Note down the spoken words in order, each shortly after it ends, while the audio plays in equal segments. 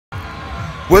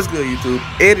What's good, YouTube?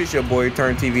 It is your boy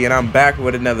Turn TV, and I'm back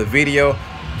with another video.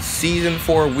 Season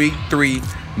 4 Week 3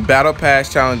 Battle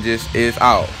Pass Challenges is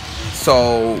out.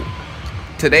 So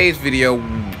today's video,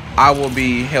 I will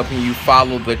be helping you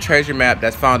follow the treasure map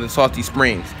that's found in Salty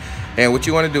Springs. And what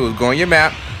you want to do is go on your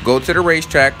map, go to the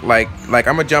racetrack. Like I'm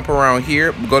gonna jump around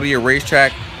here, go to your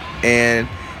racetrack, and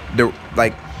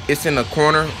it's in the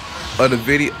corner of the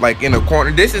video, like in the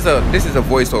corner. This is a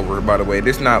voiceover, by the way.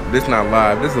 This not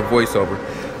live. This is a voiceover.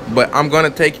 But I'm gonna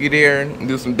take you there and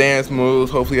do some dance moves.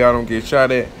 Hopefully I don't get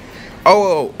shot at.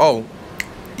 Oh,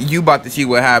 you about to see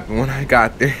what happened when I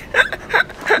got there.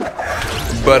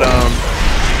 But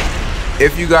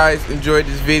if you guys enjoyed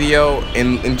this video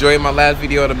and enjoyed my last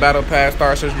video of the Battle Pass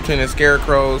Star Search between the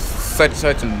Scarecrows, such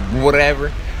and whatever,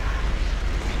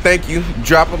 thank you.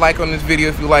 Drop a like on this video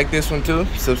if you like this one too.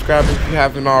 Subscribe if you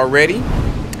haven't already.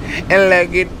 And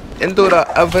let's get into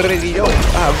the video.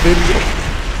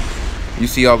 You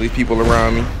see all these people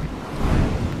around me.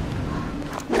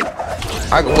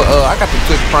 I got the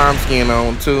Twitch Prime skin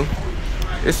on too.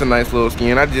 It's a nice little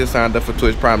skin. I just signed up for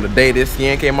Twitch Prime. The day this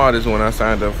skin came out is when I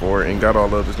signed up for it and got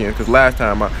all of the skins. Because last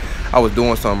time I was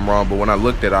doing something wrong, but when I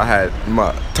looked at it, I had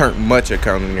my Turn Much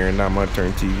account in there and not my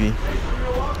Turn TV.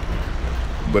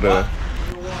 But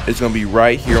it's gonna be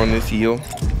right here on this hill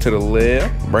to the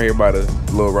left, right here by the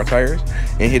little tires,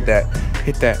 and hit that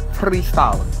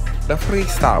freestyling, the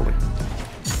freestyling.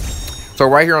 So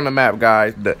right here on the map,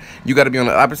 guys, you got to be on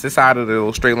the opposite side of the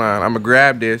little straight line. I'm gonna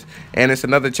grab this, and it's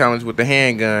another challenge with the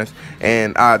handguns.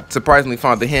 And I surprisingly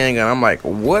found the handgun. I'm like,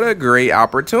 what a great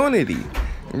opportunity!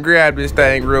 Grab this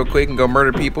thing real quick and go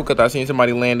murder people, because I seen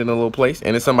somebody land in a little place,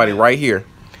 and it's somebody right here.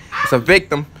 It's a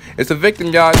victim. It's a victim,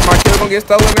 y'all. Is my kill gonna get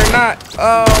stolen or not?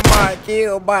 Oh, my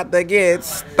kill about to get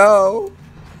stolen.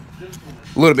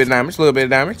 A little bit of damage. A little bit of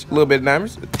damage. A little bit of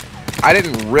damage. I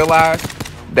didn't realize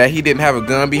that he didn't have a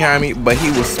gun behind me, but he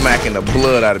was smacking the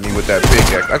blood out of me with that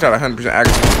pickaxe. I tried 100%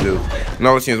 accuracy, dude. And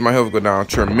all it seems my health go down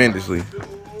tremendously.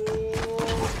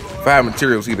 If I had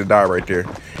materials, he'd have died right there.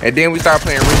 And then we started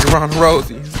playing Ring Around the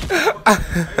Rosie.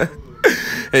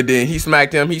 And then he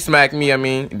smacked him. He smacked me,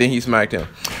 and then he smacked him.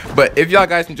 But if y'all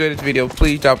guys enjoyed this video,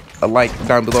 please drop a like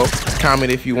down below.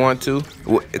 Comment if you want to.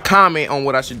 Comment on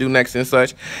what I should do next and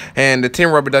such. And the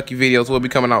 10 rubber ducky videos will be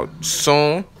coming out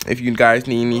soon if you guys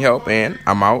need any help. And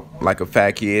I'm out like a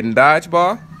fat kid in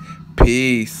dodgeball.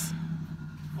 Peace.